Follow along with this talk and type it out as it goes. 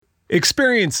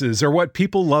Experiences are what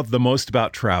people love the most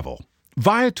about travel.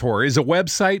 Viator is a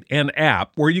website and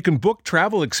app where you can book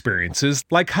travel experiences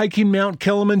like hiking Mount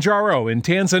Kilimanjaro in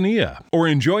Tanzania or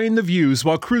enjoying the views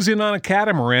while cruising on a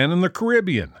catamaran in the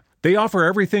Caribbean. They offer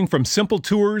everything from simple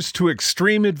tours to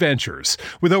extreme adventures.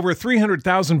 With over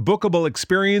 300,000 bookable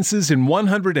experiences in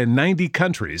 190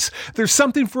 countries, there's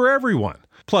something for everyone.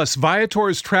 Plus,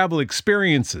 Viator's travel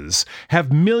experiences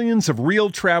have millions of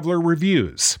real traveler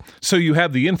reviews, so you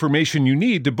have the information you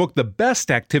need to book the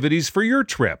best activities for your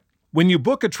trip. When you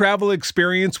book a travel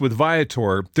experience with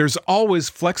Viator, there's always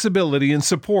flexibility and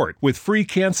support with free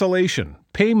cancellation,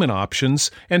 payment options,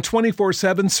 and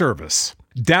 24/7 service.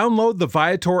 Download the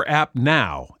Viator app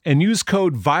now and use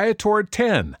code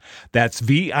Viator10. That's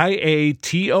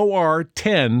Viator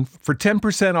 10 for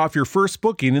 10% off your first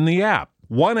booking in the app.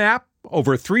 One app,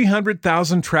 over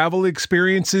 300,000 travel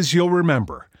experiences you'll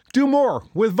remember. Do more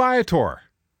with Viator.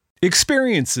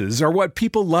 Experiences are what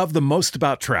people love the most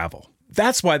about travel.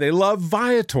 That's why they love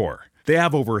Viator. They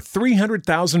have over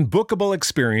 300,000 bookable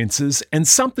experiences and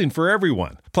something for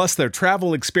everyone. Plus, their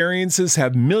travel experiences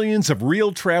have millions of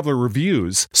real traveler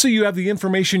reviews, so you have the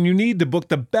information you need to book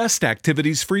the best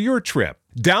activities for your trip.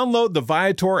 Download the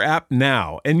Viator app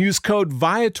now and use code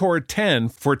Viator10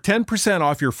 for 10%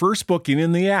 off your first booking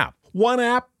in the app. One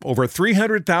app, over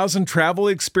 300,000 travel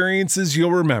experiences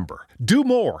you'll remember. Do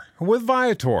more with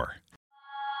Viator.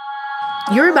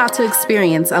 You're about to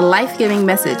experience a life-giving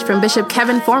message from Bishop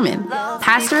Kevin Foreman,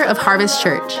 pastor of Harvest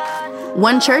Church.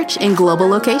 One church in global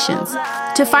locations.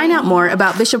 To find out more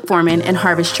about Bishop Foreman and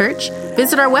Harvest Church,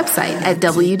 visit our website at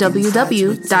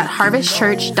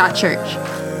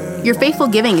www.harvestchurch.church. Your faithful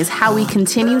giving is how we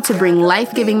continue to bring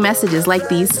life-giving messages like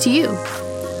these to you.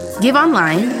 Give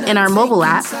online, in our mobile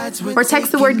app, or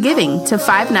text the word giving to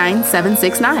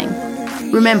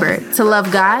 59769. Remember to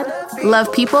love God,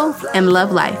 love people, and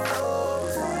love life.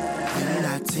 We're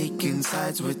not taking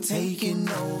sides, we're taking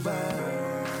over.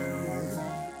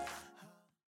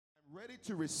 I'm ready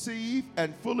to receive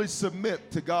and fully submit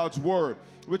to God's word,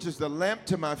 which is the lamp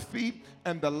to my feet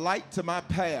and the light to my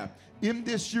path. In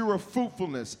this year of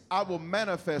fruitfulness, I will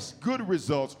manifest good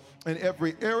results in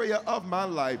every area of my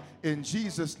life. In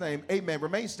Jesus' name, amen.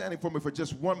 Remain standing for me for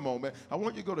just one moment. I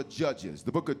want you to go to Judges,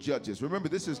 the book of Judges. Remember,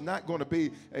 this is not going to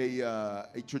be a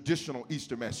traditional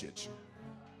Easter message.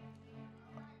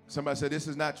 Somebody said this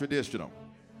is not traditional.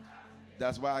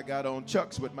 That's why I got on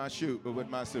Chucks with my suit.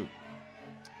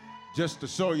 Just to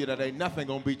show you that ain't nothing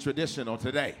going to be traditional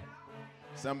today.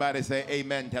 Somebody say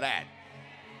amen to that.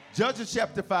 Judges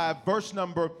chapter 5, verse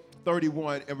number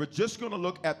 31, and we're just going to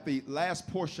look at the last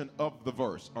portion of the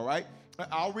verse, all right?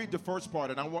 I'll read the first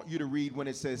part, and I want you to read when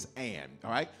it says and,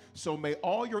 all right? So may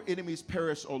all your enemies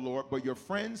perish, O Lord, but your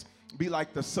friends be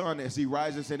like the sun as he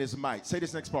rises in his might. Say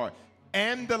this next part.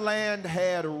 And the land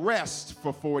had rest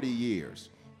for 40 years.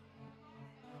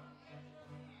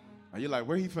 Are you like,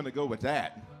 where he finna go with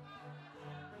that?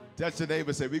 Touch your neighbor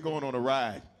and say, we're going on a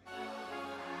ride.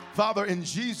 Father, in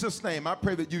Jesus' name, I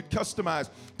pray that you'd customize,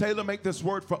 tailor-make this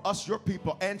word for us, your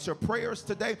people. Answer prayers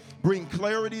today. Bring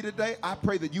clarity today. I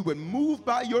pray that you would move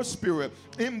by your spirit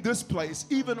in this place,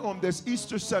 even on this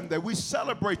Easter Sunday. We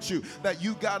celebrate you that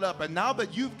you got up. And now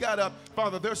that you've got up,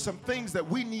 Father, there's some things that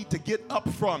we need to get up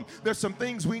from. There's some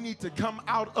things we need to come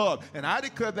out of. And I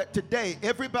declare that today,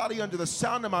 everybody under the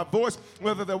sound of my voice,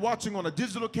 whether they're watching on a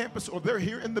digital campus or they're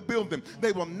here in the building,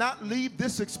 they will not leave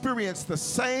this experience the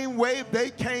same way they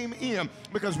came in,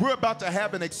 because we're about to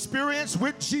have an experience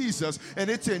with Jesus, and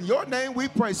it's in your name we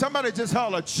pray. Somebody just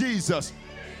holler, Jesus.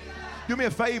 Do me a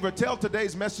favor, tell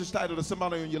today's message title to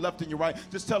somebody on your left and your right.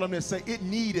 Just tell them this, say, it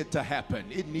needed to happen.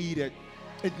 It needed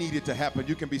to happen.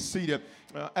 You can be seated.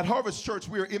 At Harvest Church,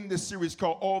 we are in this series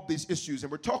called All These Issues,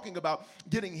 and we're talking about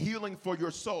getting healing for your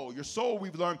soul. Your soul,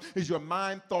 we've learned, is your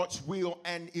mind, thoughts, will,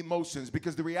 and emotions,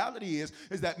 because the reality is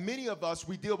that many of us,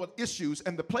 we deal with issues,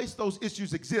 and the place those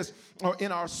issues exist are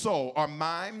in our soul, our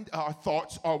mind, our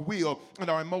thoughts, our will, and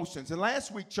our emotions. And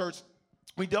last week, church,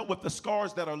 we dealt with the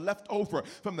scars that are left over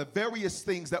from the various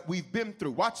things that we've been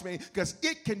through. Watch me, because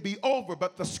it can be over,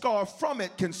 but the scar from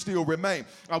it can still remain.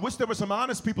 I wish there were some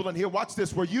honest people in here, watch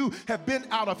this, where you have been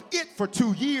out of it for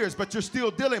 2 years, but you're still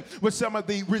dealing with some of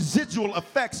the residual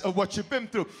effects of what you've been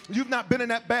through. You've not been in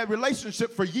that bad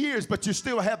relationship for years, but you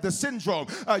still have the syndrome.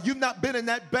 You've not been in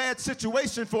that bad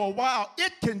situation for a while.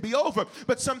 It can be over,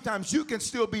 but sometimes you can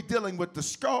still be dealing with the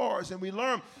scars. And we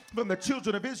learn from the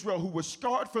children of Israel who were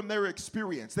scarred from their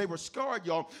experience. They were scarred,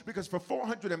 y'all, because for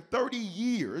 430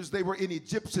 years they were in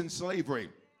Egyptian slavery.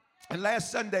 And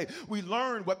last Sunday, we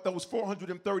learned what those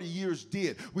 430 years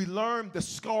did. We learned the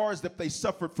scars that they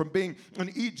suffered from being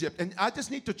in Egypt. And I just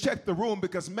need to check the room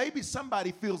because maybe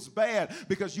somebody feels bad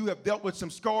because you have dealt with some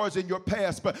scars in your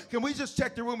past. But can we just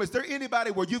check the room? Is there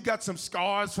anybody where you've got some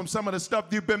scars from some of the stuff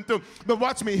you've been through? But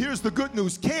watch me. Here's the good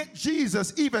news. Can't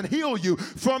Jesus even heal you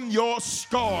from your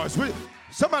scars?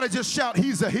 Somebody just shout,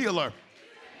 he's a healer.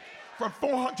 For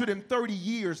 430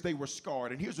 years, they were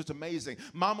scarred. And here's what's amazing.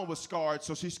 Mama was scarred,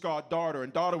 so she scarred daughter.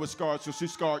 And daughter was scarred, so she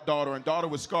scarred daughter. And daughter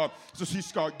was scarred, so she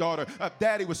scarred daughter.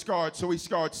 Daddy was scarred, so he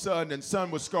scarred son. And son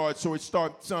was scarred, so he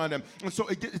scarred son. And so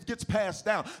it gets passed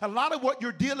down. A lot of what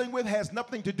you're dealing with has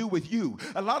nothing to do with you.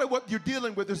 A lot of what you're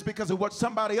dealing with is because of what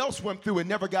somebody else went through and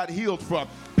never got healed from.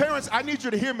 Parents, I need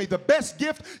you to hear me. The best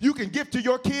gift you can give to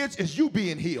your kids is you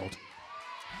being healed.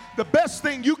 The best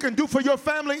thing you can do for your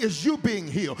family is you being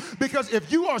healed. Because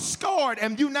if you are scarred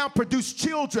and you now produce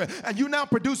children and you now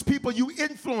produce people you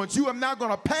influence, you are now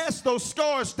going to pass those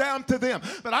scars down to them.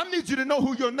 But I need you to know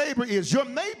who your neighbor is. Your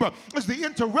neighbor is the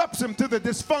interruption to the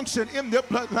dysfunction in their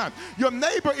bloodline. Your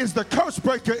neighbor is the curse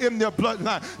breaker in their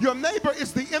bloodline. Your neighbor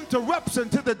is the interruption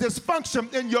to the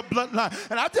dysfunction in your bloodline.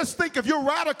 And I just think if you're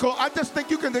radical, I just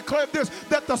think you can declare this,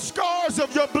 that the scars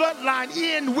of your bloodline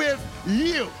end with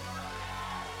you.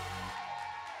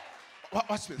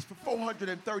 Watch this. For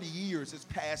 430 years, it's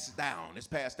passed down. It's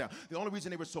passed down. The only reason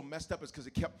they were so messed up is because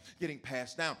it kept getting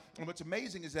passed down. And what's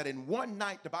amazing is that in one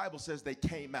night, the Bible says they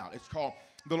came out. It's called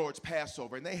the Lord's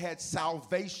Passover. And they had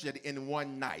salvation in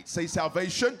one night. Say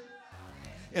salvation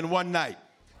in one night.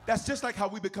 That's just like how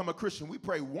we become a Christian. We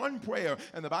pray one prayer,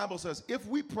 and the Bible says if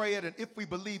we pray it and if we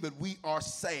believe it, we are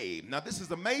saved. Now, this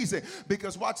is amazing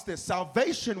because watch this.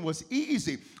 Salvation was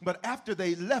easy, but after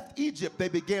they left Egypt, they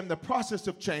began the process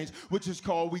of change, which is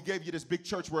called, we gave you this big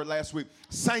church word last week,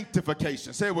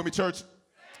 sanctification. Say it with me, church.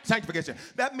 Sanctification.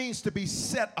 That means to be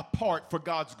set apart for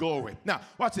God's glory. Now,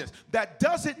 watch this. That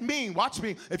doesn't mean, watch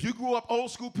me, if you grew up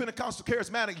old school Pentecostal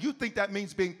charismatic, you think that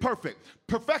means being perfect.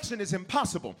 Perfection is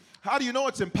impossible. How do you know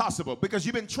it's impossible? Because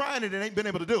you've been trying it and ain't been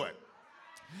able to do it.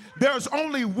 There's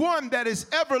only one that has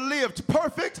ever lived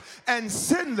perfect and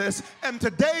sinless, and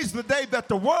today's the day that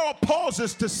the world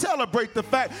pauses to celebrate the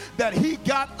fact that he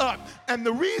got up. And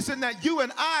the reason that you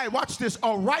and I, watch this,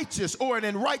 are righteous or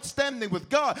in right standing with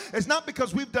God is not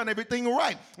because we've done everything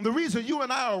right. The reason you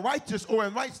and I are righteous or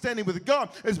in right standing with God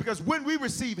is because when we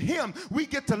receive him, we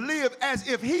get to live as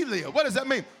if he lived. What does that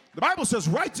mean? The Bible says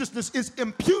righteousness is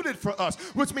imputed for us,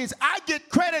 which means I get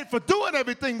credit for doing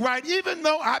everything right, even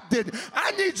though I didn't.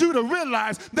 I need you to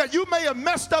realize that you may have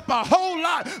messed up a whole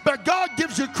lot, but God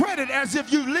gives you credit as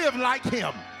if you live like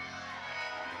him.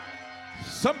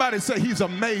 Somebody say he's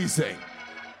amazing.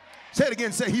 Say it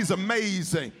again, say he's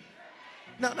amazing.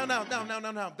 No.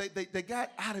 They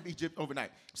got out of Egypt overnight,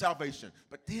 salvation.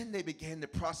 But then they began the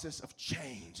process of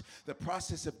change, the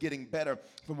process of getting better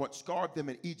from what scarred them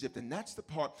in Egypt. And that's the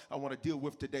part I want to deal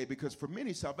with today, because for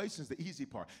many, salvation is the easy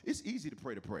part. It's easy to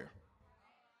pray the prayer.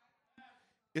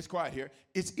 It's quiet here.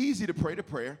 It's easy to pray the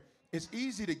prayer. It's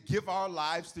easy to give our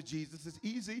lives to Jesus. It's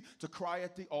easy to cry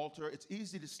at the altar. It's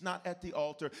easy to snot at the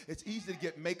altar. It's easy to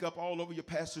get makeup all over your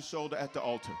pastor's shoulder at the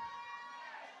altar.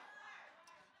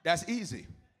 That's easy.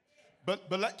 But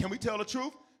can we tell the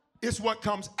truth? It's what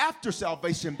comes after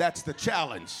salvation that's the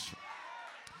challenge.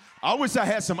 I wish I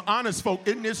had some honest folk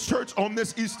in this church on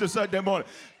this Easter Sunday morning.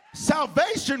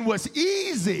 Salvation was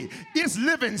easy. It's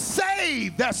living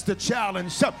saved that's the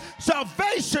challenge.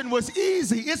 Salvation was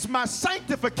easy. It's my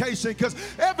sanctification, because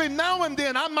every now and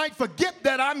then I might forget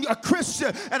that I'm a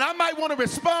Christian and I might want to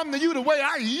respond to you the way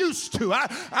I used to.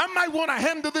 I might want to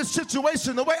handle this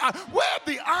situation the way where are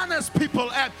the honest people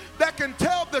at that can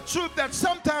tell the truth that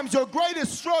sometimes your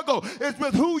greatest struggle is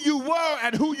with who you were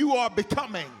and who you are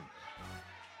becoming.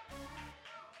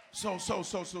 So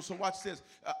watch this.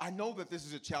 I know that this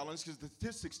is a challenge because the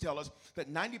statistics tell us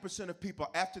that 90% of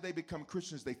people, after they become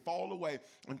Christians, they fall away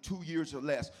in 2 years or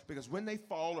less. Because when they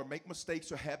fall or make mistakes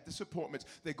or have disappointments,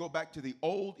 they go back to the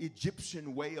old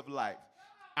Egyptian way of life.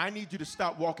 I need you to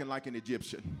stop walking like an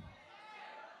Egyptian.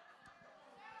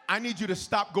 I need you to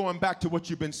stop going back to what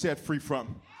you've been set free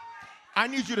from. I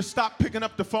need you to stop picking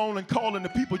up the phone and calling the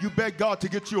people you begged God to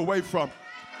get you away from.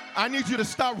 I need you to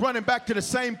stop running back to the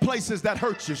same places that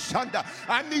hurt you, Shanda.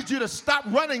 I need you to stop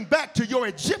running back to your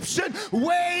Egyptian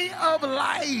way of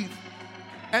life.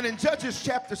 And in Judges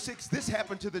chapter 6, this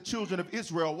happened to the children of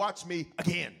Israel. Watch me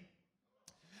again.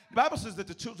 The Bible says that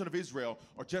the children of Israel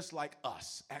are just like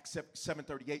us. Acts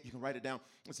 7:38, you can write it down.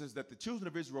 It says that the children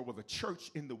of Israel were the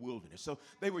church in the wilderness. So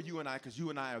they were you and I, because you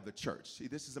and I are the church. See,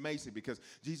 this is amazing because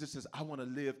Jesus says, I want to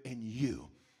live in you,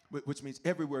 which means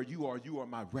everywhere you are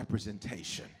my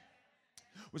representation.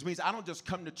 which means I don't just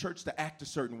come to church to act a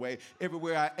certain way.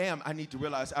 Everywhere I am, I need to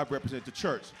realize I represent the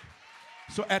church.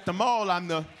 So at the mall, I'm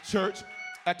the church.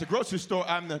 At the grocery store,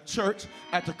 I'm the church.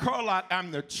 At the car lot,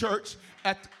 I'm the church.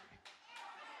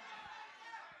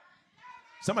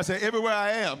 Somebody say, everywhere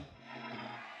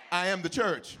I am the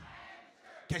church.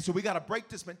 Okay, so we got to break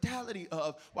this mentality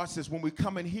of, watch this, when we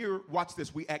come in here, watch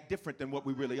this, we act different than what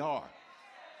we really are.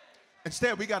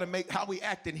 Instead, we got to make how we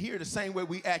act in here the same way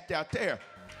we act out there.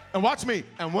 And watch me.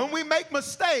 And when we make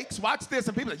mistakes, watch this,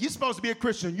 and people are like, you're supposed to be a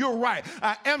Christian. You're right.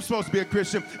 I am supposed to be a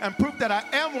Christian. And proof that I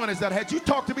am one is that had you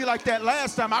talked to me like that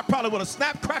last time, I probably would have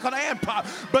snapped, crackled, and popped.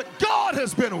 But God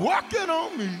has been working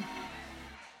on me.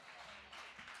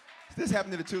 This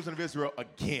happened to the children of Israel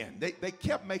again. They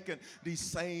kept making these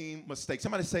same mistakes.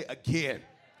 Somebody say again.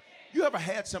 You ever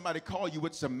had somebody call you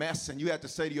with some mess and you had to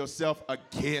say to yourself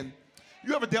again?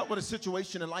 You ever dealt with a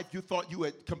situation in life you thought you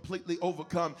had completely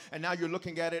overcome and now you're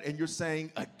looking at it and you're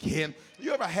saying again?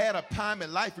 You ever had a time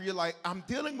in life where you're like, I'm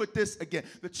dealing with this again?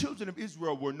 The children of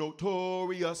Israel were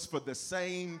notorious for the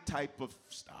same type of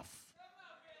stuff.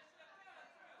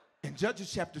 In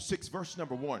Judges chapter 6, verse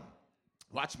number 1.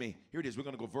 Watch me. Here it is. We're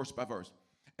going to go verse by verse.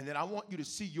 And then I want you to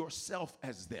see yourself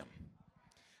as them.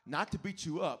 Not to beat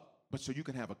you up, but so you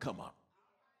can have a come up.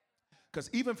 Because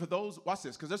even for those, watch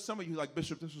this, because there's some of you like,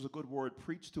 Bishop, this was a good word.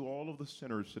 Preach to all of the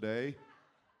sinners today.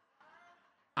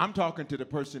 I'm talking to the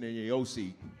person in your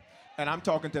seat. And I'm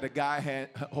talking to the guy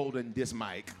holding this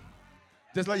mic.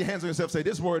 Just lay your hands on yourself. Say,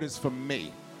 this word is for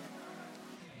me.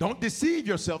 Don't deceive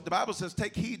yourself. The Bible says,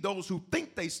 take heed those who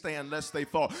think they stand lest they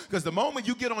fall. Because the moment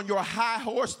you get on your high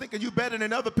horse thinking you better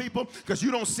than other people because you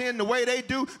don't sin the way they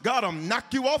do, God will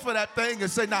knock you off of that thing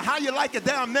and say, now how you like it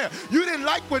down there? You didn't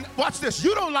like when, watch this,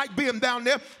 you don't like being down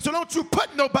there, so don't you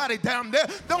put nobody down there.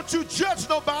 Don't you judge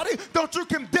nobody. Don't you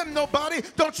condemn nobody.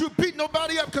 Don't you beat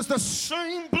nobody up, because the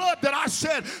same blood that I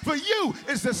shed for you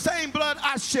is the same blood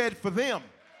I shed for them.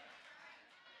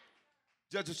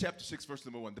 Judges chapter 6, verse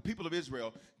number 1. The people of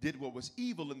Israel did what was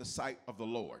evil in the sight of the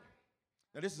Lord.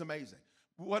 Now, this is amazing.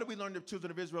 What did we learn the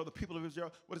children of Israel, the people of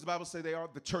Israel? What does the Bible say they are?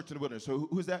 The church in the wilderness. So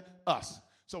who's that? Us.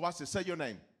 So watch this. Say your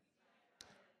name.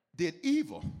 Did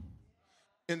evil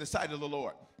in the sight of the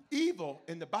Lord. Evil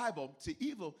in the Bible, see,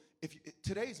 evil,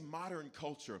 today's modern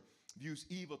culture views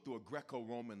evil through a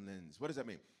Greco-Roman lens. What does that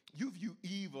mean? You view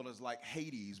evil as like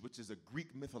Hades, which is a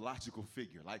Greek mythological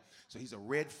figure. Like, so he's a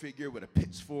red figure with a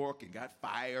pitchfork and got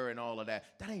fire and all of that.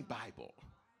 That ain't Bible.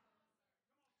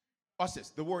 Watch this.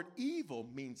 The word evil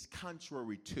means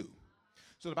contrary to.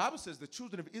 So the Bible says the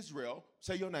children of Israel,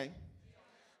 say your name,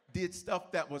 did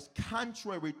stuff that was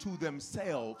contrary to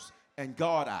themselves and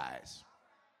God's eyes.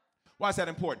 Why is that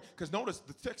important? Because notice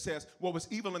the text says what was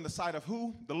evil in the sight of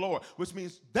who? The Lord, which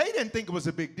means they didn't think it was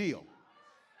a big deal.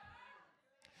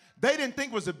 They didn't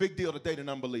think it was a big deal to date an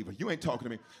unbeliever. You ain't talking to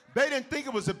me. They didn't think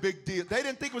it was a big deal. They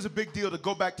didn't think it was a big deal to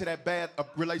go back to that bad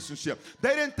relationship.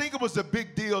 They didn't think it was a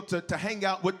big deal to hang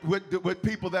out with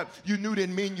people that you knew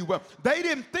didn't mean you well. They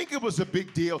didn't think it was a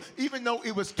big deal, even though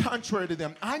it was contrary to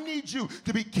them. I need you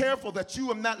to be careful that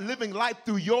you are not living life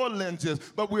through your lenses,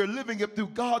 but we're living it through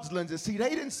God's lenses. See,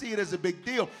 they didn't see it as a big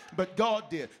deal, but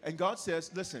God did. And God says,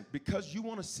 listen, because you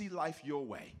want to see life your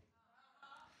way.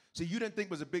 See, you didn't think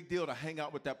it was a big deal to hang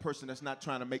out with that person that's not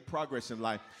trying to make progress in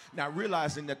life. Now,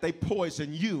 realizing that they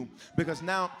poison you because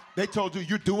now they told you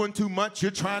you're doing too much,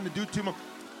 you're trying to do too much.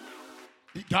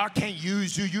 God can't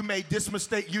use you. You made this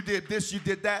mistake. You did this, you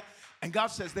did that. And God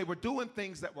says they were doing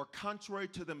things that were contrary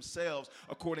to themselves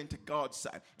according to God's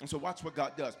side. And so watch what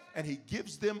God does. And he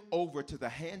gives them over to the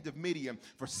hand of Midian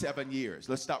for 7 years.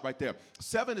 Let's stop right there.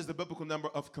 7 is the biblical number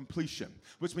of completion,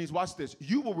 which means, watch this,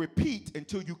 you will repeat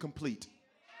until you complete.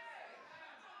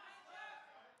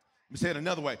 Let me say it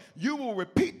another way. You will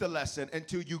repeat the lesson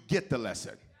until you get the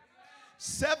lesson.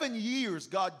 7 years,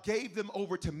 God gave them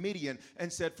over to Midian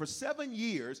and said, for 7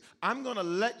 years, I'm going to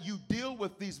let you deal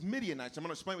with these Midianites. I'm going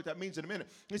to explain what that means in a minute.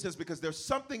 He says, because there's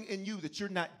something in you that you're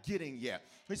not getting yet.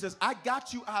 He says, I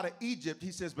got you out of Egypt.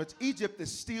 He says, but Egypt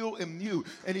is still in you.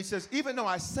 And he says, even though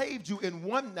I saved you in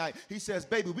one night, he says,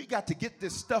 baby, we got to get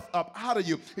this stuff up out of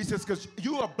you. He says, because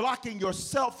you are blocking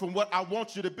yourself from what I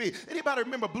want you to be. Anybody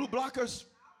remember blue blockers?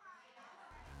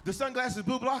 The sunglasses,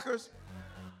 blue blockers?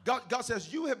 God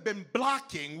says, you have been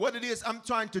blocking what it is I'm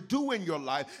trying to do in your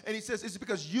life. And he says, it's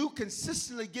because you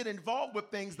consistently get involved with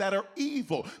things that are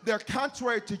evil. They're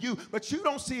contrary to you, but you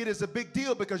don't see it as a big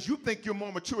deal because you think you're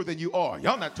more mature than you are.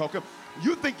 Y'all not talking.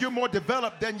 You think you're more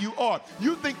developed than you are.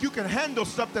 You think you can handle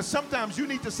stuff that sometimes you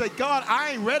need to say, God,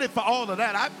 I ain't ready for all of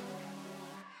that.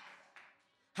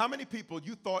 How many people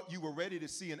you thought you were ready to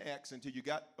see an ex until you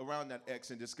got around that ex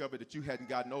and discovered that you hadn't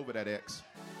gotten over that ex?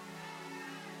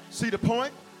 See the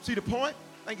point? See the point?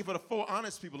 Thank you for the 4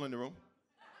 honest people in the room.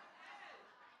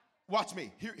 Watch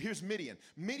me. Here's Midian.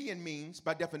 Midian means,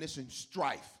 by definition,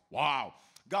 strife. Wow.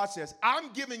 God says,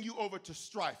 I'm giving you over to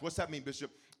strife. What's that mean, Bishop?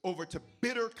 Over to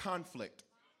bitter conflict.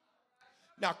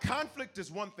 Now, conflict is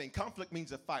one thing. Conflict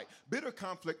means a fight. Bitter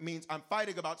conflict means I'm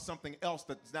fighting about something else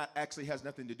that actually has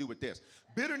nothing to do with this.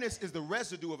 Bitterness is the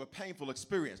residue of a painful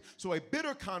experience. So a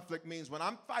bitter conflict means when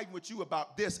I'm fighting with you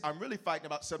about this, I'm really fighting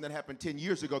about something that happened 10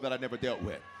 years ago that I never dealt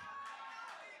with.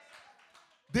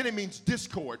 Then it means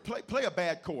discord. Play a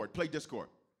bad chord. Play discord.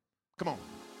 Come on.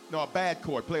 No, a bad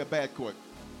chord. Play a bad chord.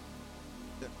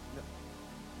 No.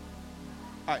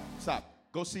 All right, stop.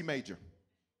 Go C major.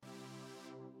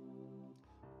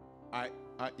 All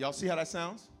right, y'all see how that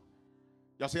sounds?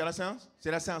 Y'all see how that sounds? See,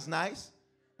 that sounds nice?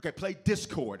 Okay, play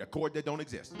discord, a chord that don't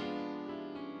exist.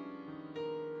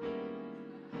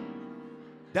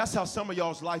 That's how some of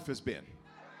y'all's life has been.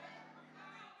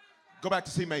 Go back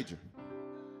to C major.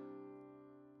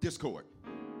 Discord.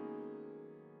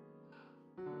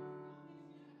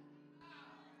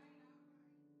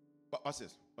 Watch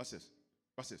this, watch this,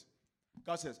 watch this.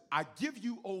 God says, I give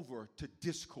you over to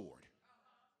discord.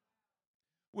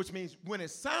 Which means when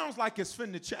it sounds like it's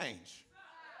finna change,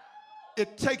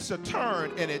 it takes a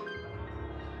turn and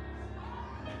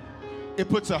it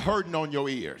puts a hurting on your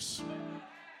ears.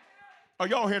 Are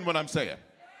y'all hearing what I'm saying?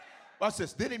 Watch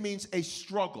this. Then it means a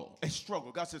struggle. A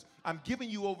struggle. God says, I'm giving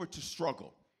you over to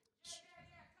struggle.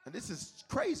 And this is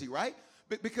crazy, right?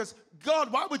 Because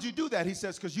God, why would you do that? He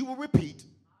says, because you will repeat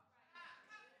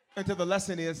until the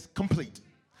lesson is complete.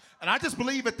 And I just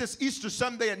believe at this Easter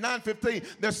Sunday at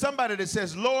 9:15, there's somebody that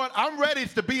says, Lord, I'm ready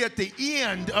to be at the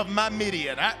end of my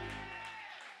Midian. I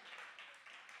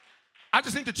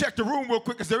just need to check the room real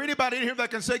quick. Is there anybody in here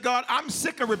that can say, God, I'm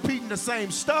sick of repeating the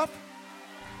same stuff?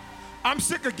 I'm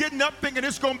sick of getting up thinking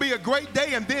it's going to be a great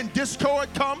day and then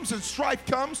discord comes and strife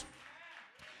comes.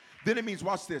 Then it means,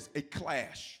 watch this, a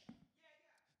clash.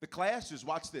 The clash is,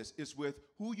 watch this, is with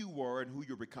who you were and who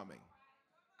you're becoming.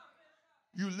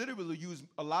 You literally use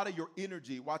a lot of your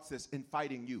energy, watch this, in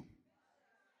fighting you.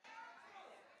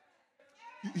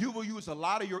 You will use a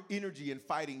lot of your energy in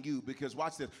fighting you because,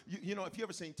 watch this, you know, if you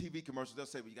ever seen TV commercials, they'll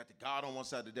say, well, you got the God on one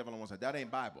side, the devil on one side. That ain't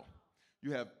Bible.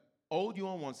 You have old you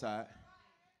on one side,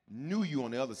 new you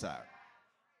on the other side.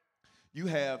 You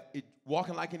have it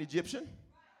walking like an Egyptian,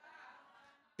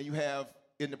 and you have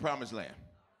in the promised land.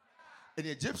 And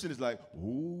the Egyptian is like,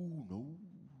 oh, no.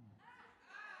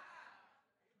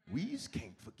 We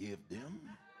can't forgive them.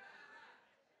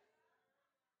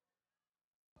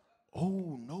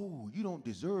 Oh, no, you don't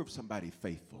deserve somebody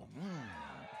faithful.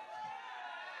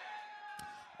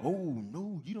 Oh,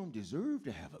 no, you don't deserve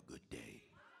to have a good day.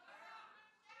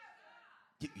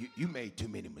 You made too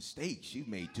many mistakes. You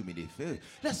made too many failures.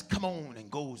 Let's come on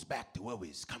and goes back to where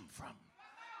we come from.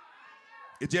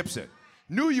 Egyptian.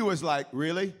 Knew you was like,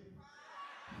 really?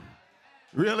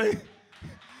 Really?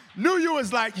 Knew you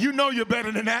was like, you know you're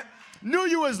better than that. Knew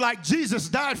you was like, Jesus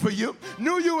died for you.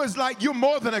 Knew you was like, you're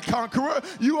more than a conqueror.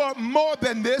 You are more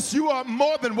than this. You are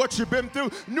more than what you've been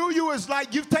through. Knew you was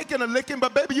like, you've taken a licking,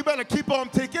 but baby, you better keep on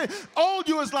ticking. Old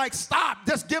you was like, stop,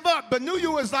 just give up. But knew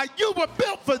you was like, you were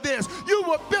built for this. You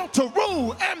were built to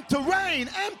rule and to reign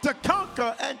and to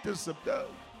conquer and to subdue.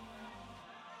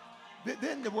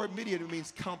 Then the word Midian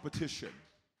means competition.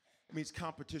 It means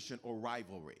competition or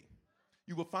rivalry.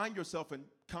 You will find yourself in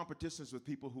competitions with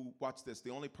people who, watch this,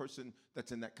 the only person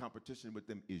that's in that competition with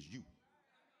them is you.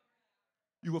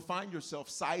 You will find yourself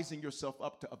sizing yourself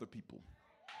up to other people.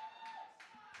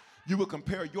 You will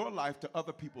compare your life to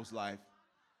other people's life.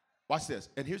 Watch this.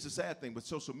 And here's the sad thing with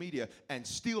social media, and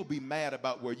still be mad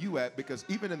about where you at, because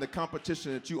even in the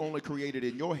competition that you only created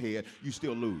in your head, you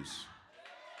still lose.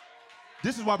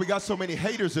 This is why we got so many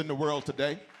haters in the world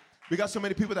today. We got so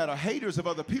many people that are haters of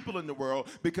other people in the world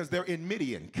because they're in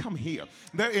Midian. Come here.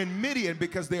 They're in Midian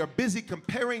because they are busy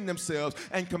comparing themselves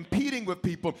and competing with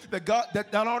people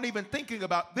that aren't even thinking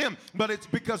about them. But it's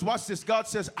because, watch this, God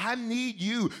says, I need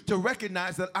you to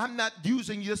recognize that I'm not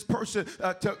using this person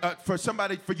for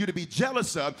somebody for you to be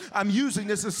jealous of. I'm using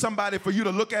this as somebody for you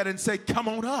to look at and say, come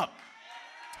on up.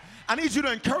 I need you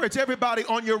to encourage everybody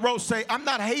on your row. Say, I'm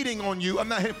not hating on you. I'm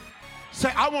not hating. Say,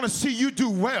 I want to see you do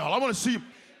well. I want to see you.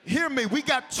 Hear me, we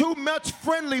got too much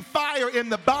friendly fire in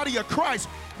the body of Christ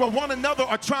where one another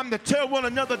are trying to tear one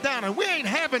another down, and we ain't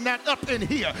having that up in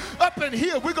here. Up in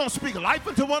here, we're going to speak life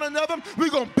into one another.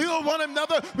 We're going to build one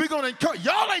another. We're going to encourage.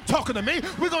 Y'all ain't talking to me.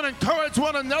 We're going to encourage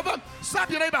one another. Slap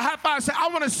your neighbor high five and say, I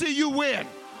want to see you win.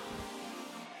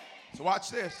 So watch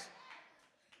this.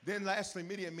 Then lastly,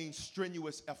 Midian means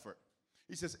strenuous effort.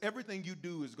 He says everything you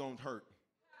do is going to hurt.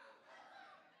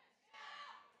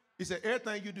 He said,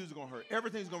 everything you do is going to hurt.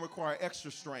 Everything's going to require extra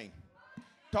strain.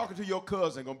 Talking to your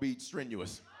cousin going to be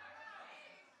strenuous.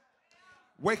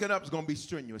 Waking up is going to be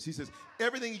strenuous. He says,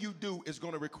 everything you do is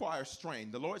going to require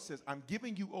strain. The Lord says, I'm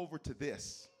giving you over to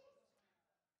this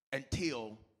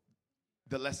until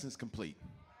the lesson's complete.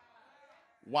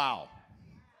 Wow.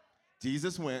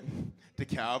 Jesus went to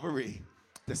Calvary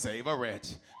to save a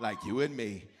wretch like you and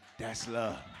me. That's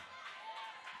love.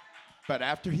 But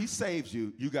after he saves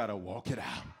you, you got to walk it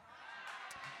out.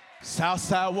 South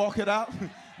side, walk it out.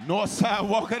 North side,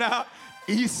 walk it out.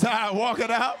 East side, walk it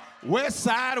out. West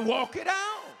side, walk it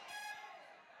out.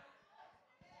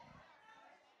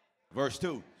 Verse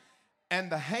 2.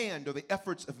 And the hand or the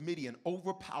efforts of Midian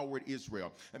overpowered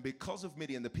Israel. And because of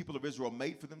Midian, the people of Israel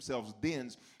made for themselves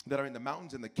dens that are in the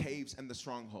mountains and the caves and the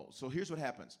strongholds. So here's what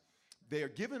happens. They are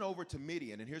given over to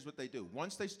Midian, and here's what they do.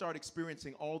 Once they start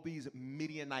experiencing all these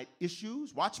Midianite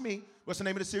issues, watch me. What's the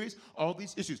name of the series? All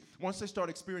these issues. Once they start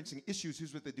experiencing issues,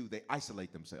 here's what they do. They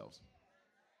isolate themselves.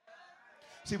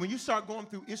 See, when you start going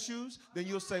through issues, then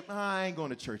you'll say, I ain't going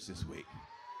to church this week.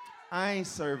 I ain't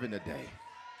serving today.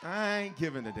 I ain't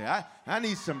giving today. I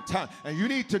need some time. And you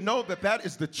need to know that that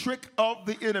is the trick of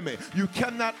the enemy. You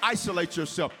cannot isolate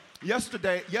yourself.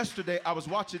 Yesterday, I was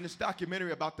watching this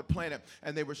documentary about the planet,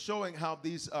 and they were showing how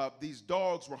these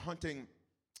dogs were hunting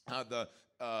the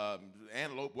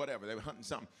antelope, whatever. They were hunting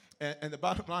something. And the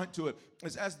bottom line to it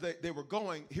is as they were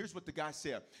going, here's what the guy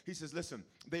said. He says, listen,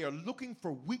 they are looking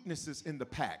for weaknesses in the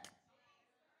pack.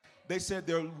 They said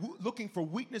they're looking for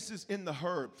weaknesses in the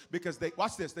herd because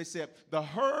watch this, they said the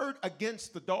herd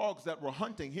against the dogs that were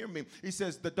hunting, hear me, he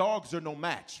says the dogs are no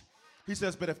match. He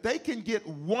says, but if they can get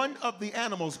one of the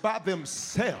animals by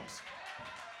themselves,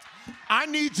 I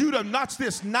need you to, watch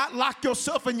this, not lock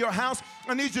yourself in your house.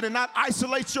 I need you to not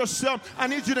isolate yourself. I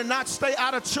need you to not stay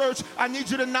out of church. I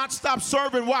need you to not stop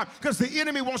serving. Why? Because the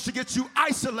enemy wants to get you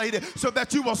isolated so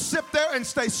that you will sit there and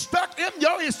stay stuck in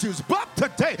your issues. But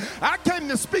today, I came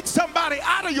to speak somebody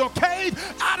out of your cave,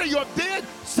 out of your den.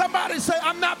 Somebody say,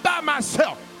 I'm not by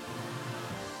myself.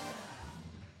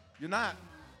 You're not.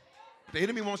 The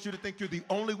enemy wants you to think you're the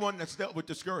only one that's dealt with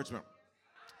discouragement.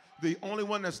 The only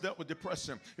one that's dealt with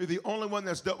depression. You're the only one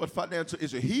that's dealt with financial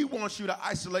issues. He wants you to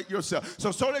isolate yourself.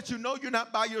 So that you know you're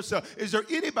not by yourself. Is there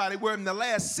anybody where in the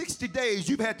last 60 days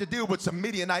you've had to deal with some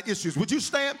Midianite issues? Would you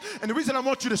stand? And the reason I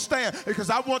want you to stand is because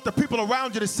I want the people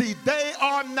around you to see they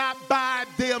are not by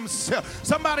themselves.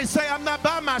 Somebody say, I'm not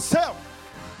by myself.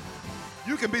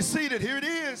 You can be seated. Here it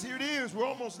is. Here it is. We're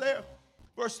almost there.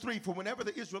 Verse 3, for whenever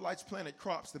the Israelites planted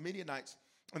crops, the Midianites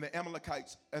and the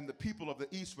Amalekites and the people of the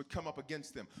east would come up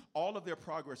against them. All of their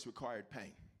progress required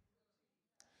pain.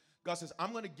 God says,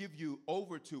 I'm going to give you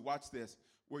over to, watch this,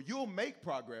 where you'll make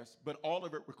progress, but all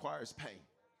of it requires pain.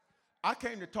 I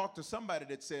came to talk to somebody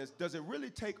that says, does it really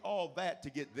take all that to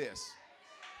get this?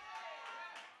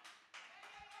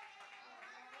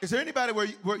 Is there anybody where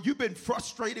you've been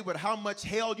frustrated with how much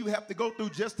hell you have to go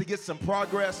through just to get some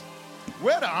progress?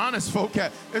 Where the honest folk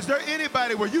at? Is there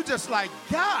anybody where you just like,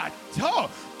 God,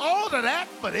 all of that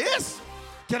for this?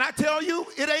 Can I tell you,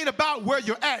 it ain't about where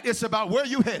you're at, it's about where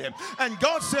you're headed. And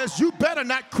God says you better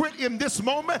not quit in this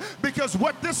moment because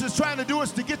what this is trying to do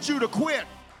is to get you to quit.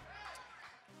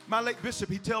 My late bishop,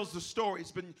 he tells the story.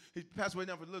 He passed away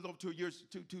now for a little over 2 years,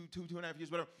 two and a half years,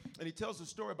 whatever. And he tells the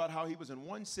story about how he was in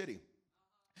one city.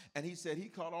 And he said he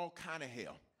caught all kind of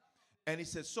hell. And he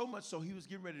said so much so he was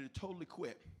getting ready to totally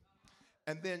quit.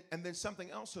 And then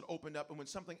something else had opened up. And when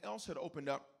something else had opened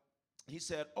up, he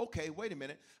said, okay, wait a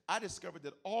minute. I discovered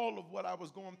that all of what I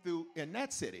was going through in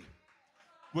that city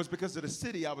was because of the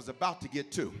city I was about to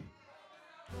get to.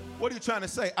 What are you trying to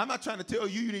say? I'm not trying to tell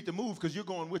you need to move because you're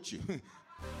going with you.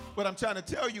 What I'm trying to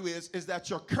tell you is that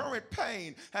your current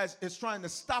pain is trying to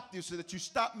stop you so that you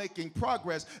stop making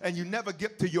progress and you never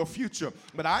get to your future.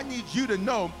 But I need you to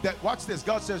know that, watch this,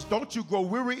 God says, don't you grow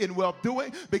weary in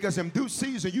well-doing, because in due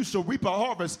season you shall reap a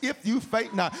harvest if you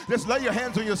faint not. Just lay your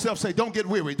hands on yourself, say, don't get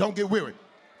weary, don't get weary.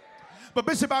 But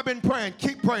Bishop, I've been praying,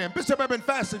 keep praying. Bishop, I've been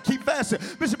fasting, keep fasting.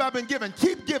 Bishop, I've been giving,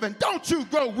 keep giving. Don't you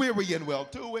grow weary in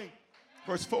well-doing.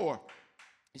 Verse 4.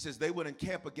 He says, they would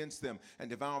encamp against them and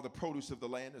devour the produce of the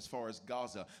land as far as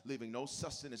Gaza, leaving no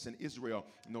sustenance in Israel,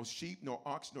 no sheep, nor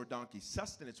ox, nor donkey.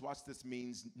 Sustenance, watch this,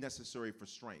 means necessary for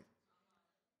strength.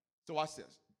 So watch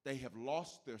this. They have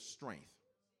lost their strength.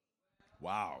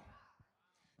 Wow.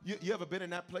 You ever been in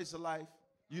that place of life?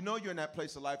 You know you're in that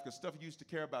place of life because stuff you used to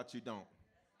care about, you don't.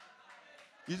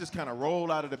 You just kind of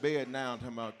roll out of the bed now and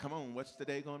talking about, come on, what's the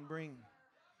day going to bring?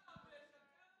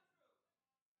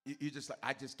 You just like,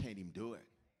 I just can't even do it.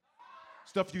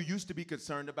 Stuff you used to be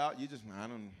concerned about, I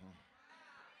don't know.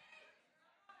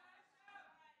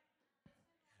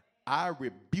 I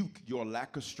rebuke your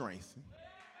lack of strength.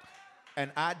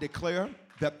 And I declare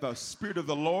that the Spirit of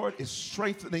the Lord is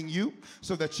strengthening you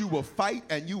so that you will fight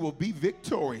and you will be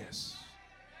victorious.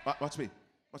 Watch me.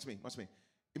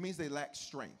 It means they lack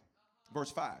strength.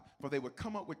 Verse 5, for they would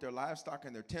come up with their livestock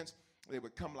and their tents. They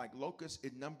would come like locusts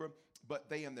in number, but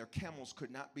they and their camels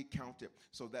could not be counted,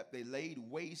 so that they laid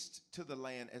waste to the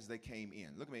land as they came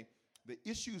in. Look at me. The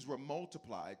issues were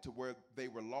multiplied to where they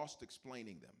were lost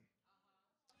explaining them.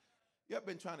 You ever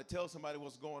been trying to tell somebody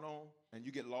what's going on and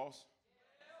you get lost?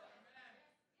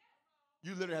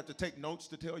 You literally have to take notes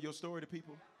to tell your story to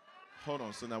people? Hold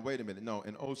on. So now wait a minute. No,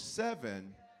 in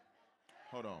 07,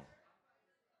 hold on.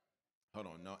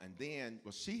 No, and then,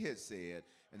 well, she had said,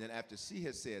 and then after she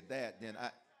had said that, then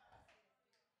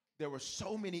there were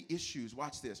so many issues.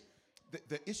 Watch this.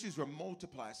 The issues were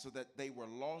multiplied so that they were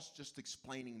lost just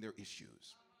explaining their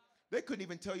issues. They couldn't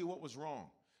even tell you what was wrong.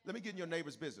 Let me get in your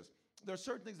neighbor's business. There are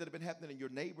certain things that have been happening in your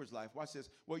neighbor's life. Watch this.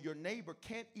 Well, your neighbor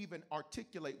can't even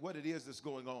articulate what it is that's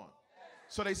going on.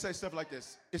 So they say stuff like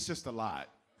this. It's just a lie.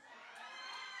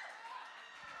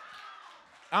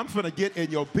 I'm finna get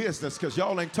in your business because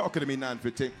y'all ain't talking to me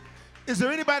 9:15. Is there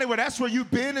anybody where that's where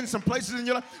you've been in some places in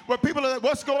your life where people are like,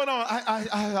 what's going on?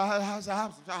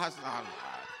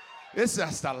 It's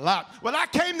just a lot. Well, I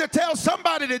came to tell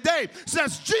somebody today,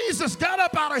 since Jesus got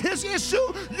up out of his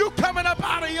issue, you coming up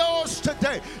out of yours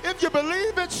today. If you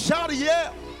believe it, shout a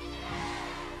yeah.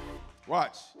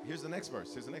 Watch. Here's the next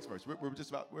verse. We're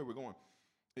just about where we're going.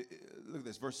 Look at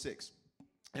this, verse 6.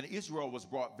 And Israel was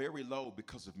brought very low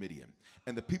because of Midian.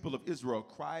 And the people of Israel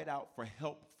cried out for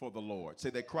help for the Lord. Say,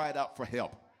 they cried out for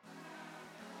help.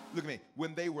 Look at me.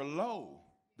 When they were low,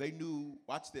 they knew,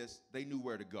 watch this, they knew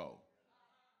where to go.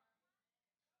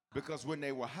 Because when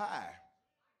they were high,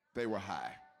 they were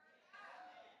high.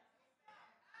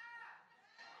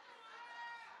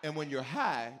 And when you're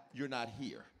high, you're not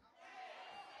here.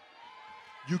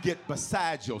 You get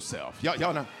beside yourself.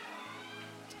 Y'all know.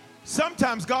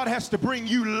 Sometimes God has to bring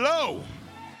you low,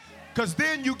 because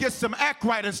then you get some act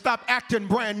right and stop acting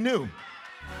brand new.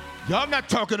 Y'all not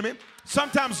talking to me.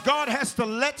 Sometimes God has to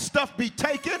let stuff be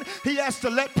taken. He has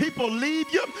to let people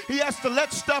leave you. He has to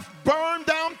let stuff burn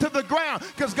down to the ground,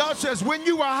 because God says when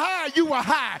you were high, you were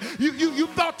high. You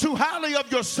thought too highly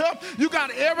of yourself. You got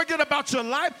arrogant about your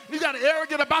life. You got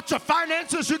arrogant about your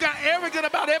finances. You got arrogant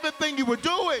about everything you were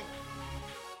doing.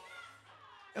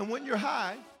 And when you're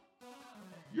high,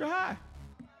 you're high.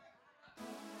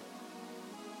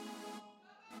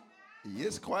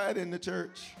 It's quiet in the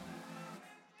church.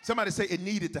 Somebody say it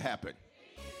needed to happen.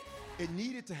 It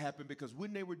needed to happen because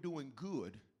when they were doing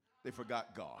good, they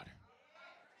forgot God.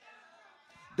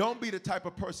 Don't be the type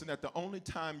of person that the only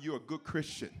time you're a good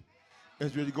Christian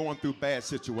is when you're going through bad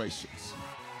situations.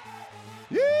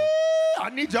 Yeah, I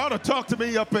need y'all to talk to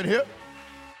me up in here.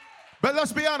 But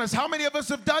let's be honest, how many of us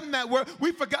have done that where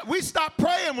we stopped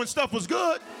praying when stuff was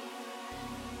good?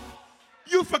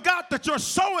 You forgot that your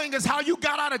sowing is how you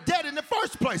got out of debt in the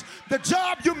first place. The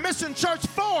job you missing church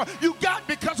for, you got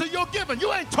because of your giving.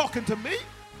 You ain't talking to me.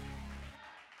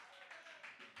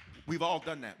 We've all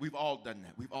done that.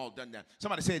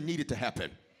 Somebody said it needed to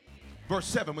happen. Verse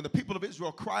 7, when the people of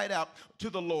Israel cried out to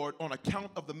the Lord on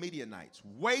account of the Midianites.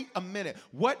 Wait a minute.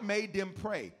 What made them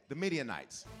pray? The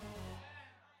Midianites.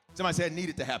 Somebody said it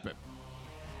needed to happen.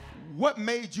 What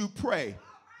made you pray?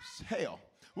 Hell.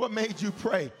 What made you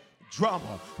pray?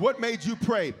 Drama. What made you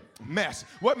pray? Mess.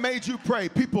 What made you pray?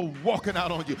 People walking out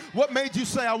on you. What made you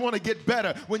say, I want to get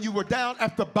better when you were down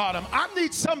at the bottom? I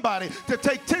need somebody to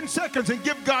take 10 seconds and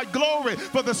give God glory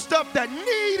for the stuff that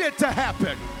needed to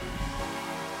happen.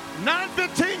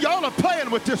 9:15, y'all are playing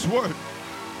with this word.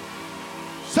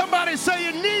 Somebody say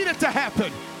it needed to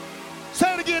happen.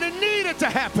 Say it again, it needed to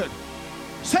happen.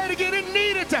 Say it again, it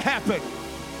needed to happen.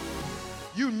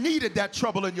 You needed that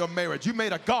trouble in your marriage. You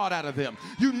made a god out of them.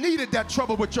 You needed that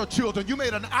trouble with your children. You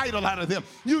made an idol out of them.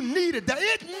 You needed that.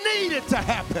 It needed to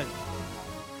happen.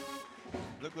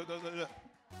 Look.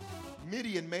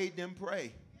 Midian made them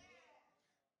pray.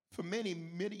 For many,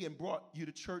 Midian brought you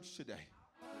to church today.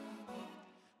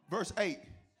 Verse 8.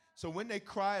 So when they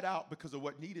cried out because of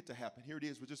what needed to happen, here it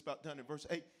is. We're just about done in verse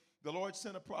 8. The Lord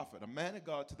sent a prophet, a man of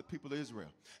God, to the people of Israel.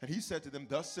 And he said to them,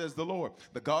 thus says the Lord,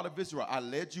 the God of Israel, I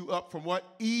led you up from what?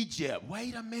 Egypt.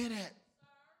 Wait a minute.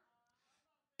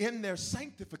 In their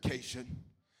sanctification,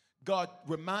 God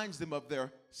reminds them of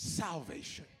their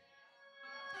salvation.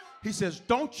 He says,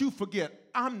 don't you forget,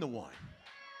 I'm the one.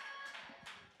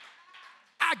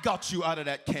 I got you out of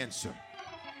that cancer.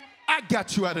 I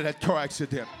got you out of that car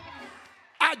accident.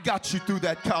 I got you through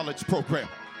that college program.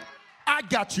 I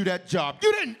got you that job.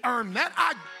 You didn't earn that.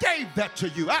 I gave that to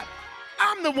you. I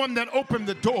I'm the one that opened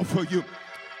the door for you.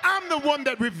 I'm the one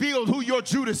that revealed who your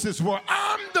Judases were.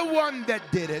 I'm the one that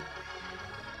did it.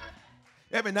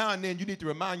 Every now and then you need to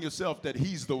remind yourself that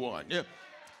he's the one. Yeah.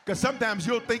 Because sometimes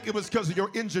you'll think it was because of your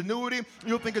ingenuity.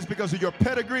 You'll think it's because of your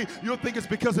pedigree. You'll think it's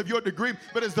because of your degree.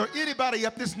 But is there anybody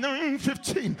at this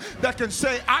 9:15 that can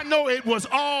say, I know it was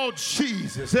all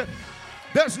Jesus?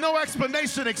 There's no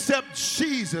explanation except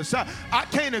Jesus. I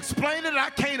can't explain it. I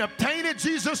can't obtain it.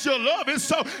 Jesus, your love is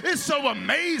so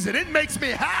amazing. It makes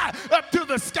me high up to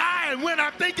the sky. And when I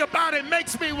think about it, it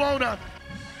makes me want to.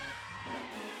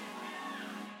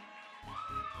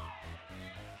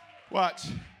 Watch.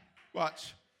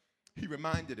 He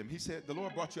reminded him. He said, the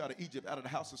Lord brought you out of Egypt, out of the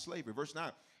house of slavery. Verse 9,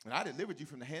 and I delivered you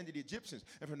from the hand of the Egyptians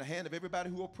and from the hand of everybody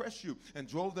who oppressed you and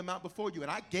drove them out before you.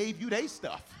 And I gave you their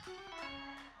stuff.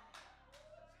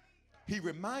 He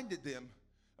reminded them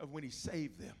of when he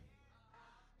saved them.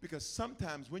 Because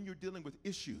sometimes when you're dealing with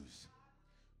issues,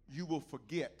 you will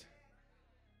forget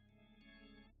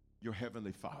your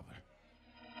heavenly Father.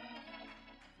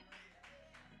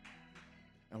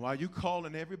 And while you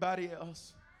calling everybody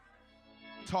else,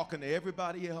 talking to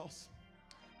everybody else,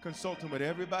 consulting with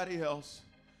everybody else,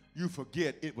 you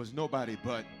forget it was nobody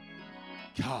but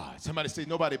God. Somebody say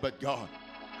nobody but God.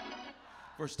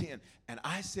 Verse 10, and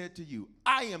I said to you,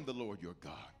 I am the Lord your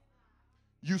God.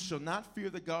 You shall not fear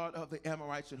the God of the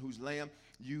Amorites in whose land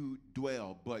you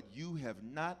dwell, but you have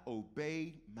not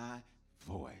obeyed my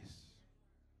voice.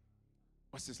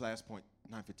 What's this last point?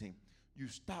 9:15. You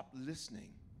stopped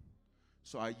listening,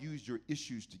 so I used your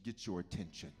issues to get your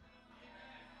attention.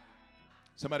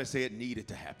 Somebody say it needed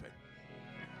to happen.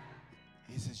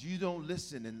 He says, you don't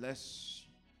listen unless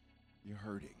you're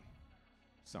hurting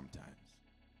sometimes.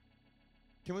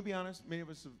 Can we be honest? Many of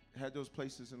us have had those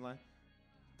places in life.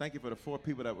 Thank you for the 4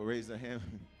 people that will raise their hand.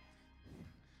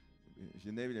 If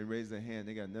your neighbor didn't raise their hand,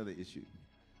 they got another issue.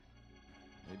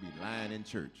 They be lying in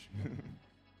church.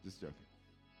 Just joking.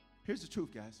 Here's the truth,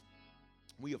 guys.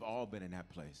 We have all been in that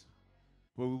place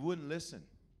where we wouldn't listen.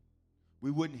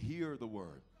 We wouldn't hear the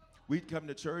word. We'd come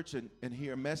to church and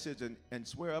hear a message and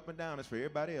swear up and down it's for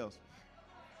everybody else.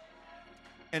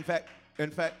 In fact,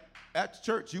 at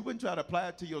church, you wouldn't try to apply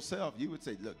it to yourself. You would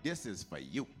say, look, this is for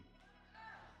you.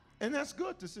 And that's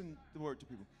good to send the word to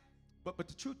people. But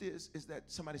the truth is that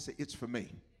somebody say, it's for me.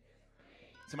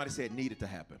 Somebody say it needed to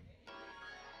happen.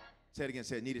 Say it again,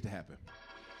 say it needed to happen.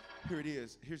 Here it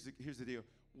is. Here's the deal.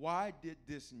 Why did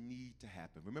this need to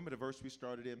happen? Remember the verse we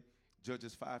started in,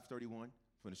 Judges 5:31? I'm going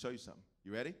to show you something.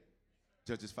 You ready?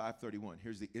 Judges 5:31.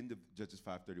 Here's the end of Judges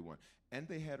 5:31. And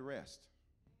they had rest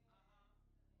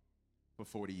for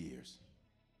 40 years.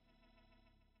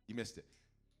 You missed it.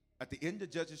 At the end of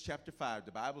Judges chapter 5,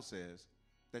 the Bible says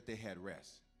that they had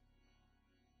rest.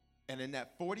 And in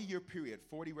that 40-year period,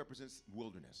 40 represents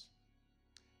wilderness.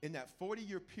 In that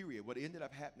 40-year period, what ended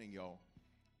up happening, y'all,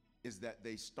 is that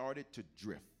they started to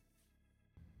drift.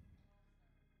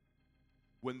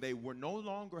 When they were no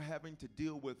longer having to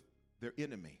deal with their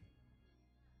enemy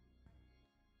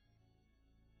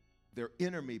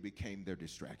became their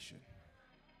distraction.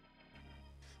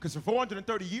 Because for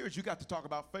 430 years, you got to talk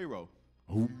about Pharaoh.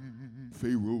 Oh,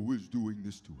 Pharaoh is doing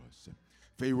this to us.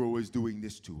 Pharaoh is doing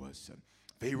this to us.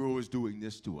 Pharaoh is doing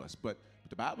this to us. But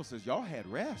the Bible says y'all had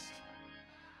rest.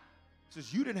 It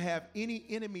says you didn't have any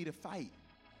enemy to fight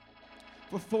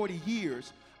for 40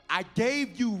 years. I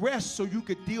gave you rest so you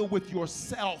could deal with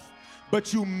yourself,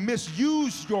 but you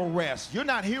misused your rest. You're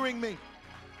not hearing me.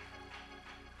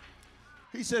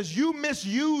 He says you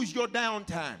misuse your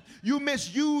downtime. You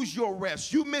misuse your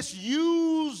rest. You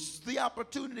misuse the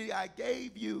opportunity I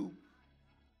gave you.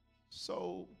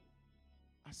 So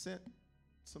I sent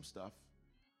some stuff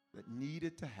that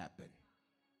needed to happen.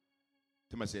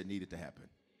 Somebody said it needed to happen.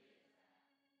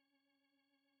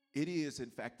 It is,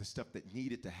 in fact, the stuff that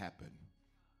needed to happen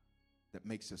that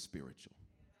makes us spiritual.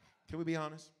 Can we be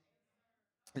honest?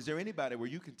 Is there anybody where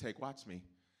you can take, watch me,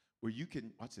 where you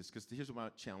can, watch this, because here's what I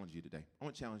want to challenge you today. I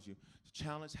want to challenge you to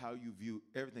challenge how you view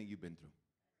everything you've been through.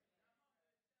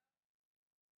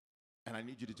 And I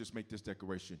need you to just make this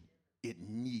declaration. It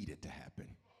needed to happen.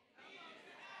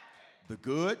 The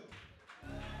good,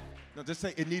 no, just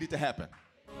say it needed to happen.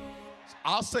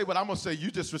 I'll say what I'm going to say. You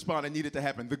just respond, it needed to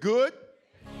happen. The good,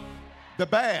 the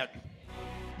bad,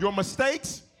 your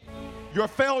mistakes, your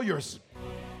failures,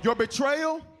 your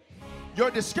betrayal,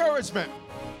 your discouragement,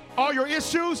 all your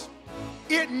issues,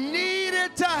 it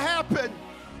needed to happen.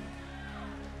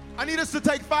 I need us to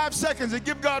take 5 seconds and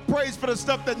give God praise for the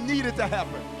stuff that needed to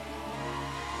happen.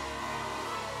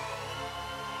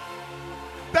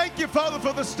 Thank you, Father,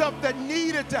 for the stuff that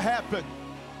needed to happen.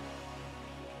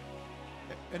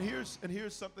 And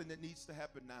here's something that needs to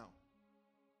happen now.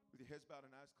 With your heads bowed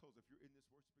and eyes closed, if you're in this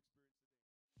worship experience.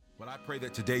 Well, I pray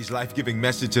that today's life-giving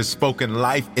message has spoken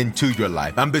life into your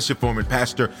life. I'm Bishop Foreman,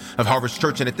 pastor of Harvest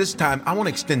Church, and at this time, I want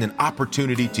to extend an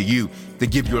opportunity to you to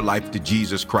give your life to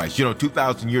Jesus Christ.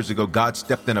 2,000 years ago, God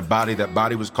stepped in a body. That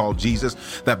body was called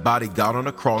Jesus. That body got on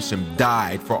a cross and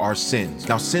died for our sins.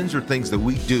 Now, sins are things that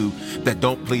we do that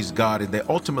don't please God, and they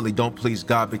ultimately don't please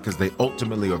God because they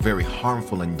ultimately are very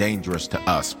harmful and dangerous to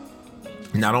us.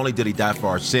 Not only did he die for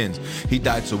our sins, he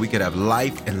died so we could have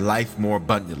life and life more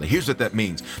abundantly. Here's what that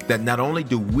means, that not only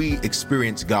do we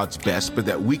experience God's best, but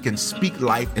that we can speak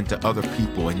life into other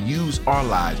people and use our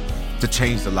lives to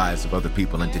change the lives of other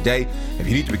people. And today, if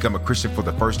you need to become a Christian for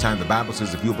the first time, the Bible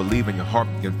says if you'll believe in your heart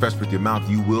and confess with your mouth,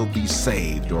 you will be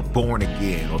saved or born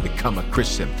again or become a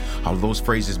Christian. All those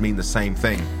phrases mean the same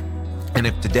thing. And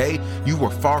if today you were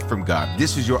far from God,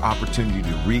 this is your opportunity to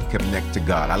reconnect to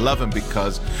God. I love him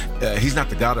because he's not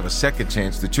the God of a second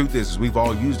chance. The truth is we've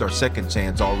all used our second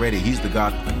chance already. He's the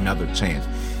God of another chance.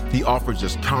 He offers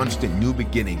us constant new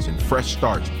beginnings and fresh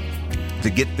starts to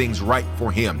get things right for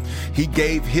him. He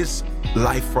gave his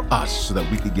life for us so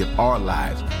that we could give our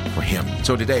lives for him.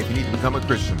 So today, if you need to become a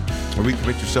Christian or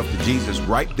recommit yourself to Jesus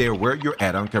right there where you're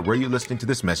at, I don't care where you're listening to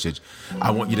this message,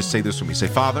 I want you to say this with me. Say,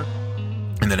 Father,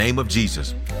 in the name of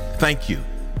Jesus, thank you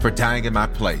for dying in my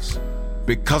place.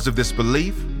 Because of this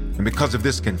belief and because of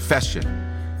this confession,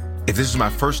 if this is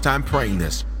my first time praying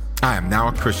this, I am now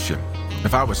a Christian.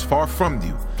 If I was far from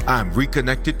you, I am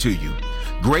reconnected to you.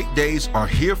 Great days are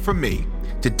here for me.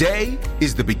 Today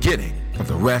is the beginning of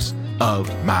the rest of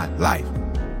my life.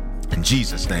 In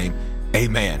Jesus' name,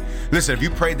 amen. Listen, if you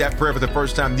prayed that prayer for the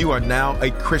first time, you are now a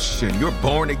Christian. You're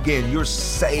born again. You're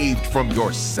saved from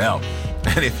yourself.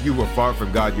 And if you were far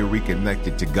from God, you're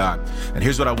reconnected to God. And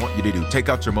here's what I want you to do. Take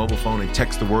out your mobile phone and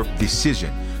text the word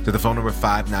decision to the phone number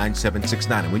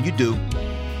 59769. And when you do,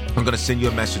 I'm going to send you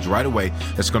a message right away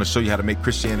that's going to show you how to make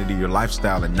Christianity your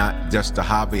lifestyle and not just a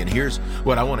hobby. And here's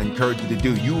what I want to encourage you to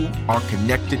do. You are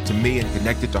connected to me and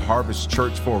connected to Harvest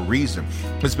Church for a reason.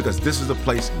 It's because this is the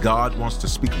place God wants to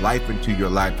speak life into your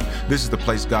life. This is the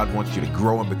place God wants you to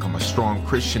grow and become a strong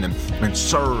Christian and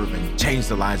serve and change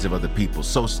the lives of other people.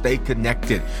 So stay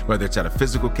connected, whether it's at a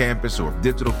physical campus or a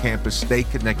digital campus. Stay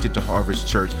connected to Harvest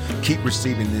Church. Keep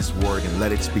receiving this word and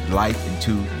let it speak life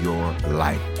into your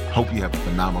life. Hope you have a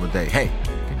phenomenal day. Hey,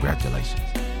 congratulations.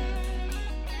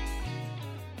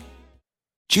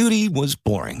 Judy was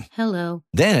boring. Hello.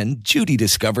 Then Judy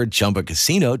discovered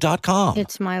ChumbaCasino.com.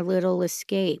 It's my little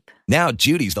escape. Now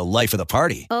Judy's the life of the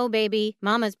party. Oh, baby,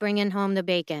 mama's bringing home the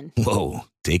bacon. Whoa,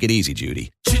 take it easy,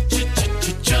 Judy.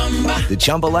 The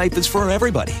Chumba life is for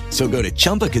everybody. So go to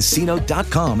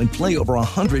ChumbaCasino.com and play over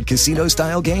 100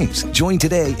 casino-style games. Join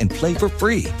today and play for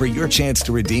free for your chance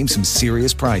to redeem some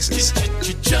serious prizes.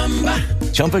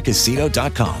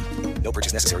 ChumbaCasino.com. No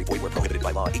purchase necessary. Void where prohibited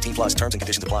by law. 18+ terms and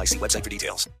conditions apply. See website for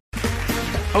details.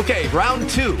 Okay, round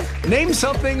two. Name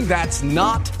something that's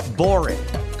not boring.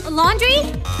 A laundry?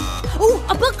 Ooh,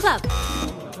 a book club.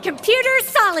 Computer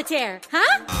solitaire,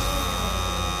 huh?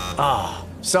 Ah,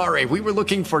 sorry, we were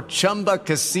looking for Chumba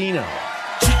Casino.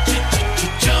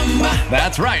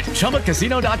 That's right,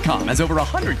 ChumbaCasino.com has over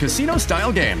 100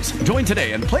 casino-style games. Join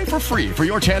today and play for free for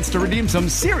your chance to redeem some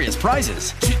serious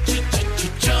prizes.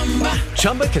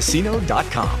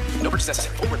 ChumbaCasino.com. No purchase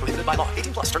necessary. Void where prohibited by law.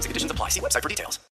 18+ terms and conditions apply. See website for details.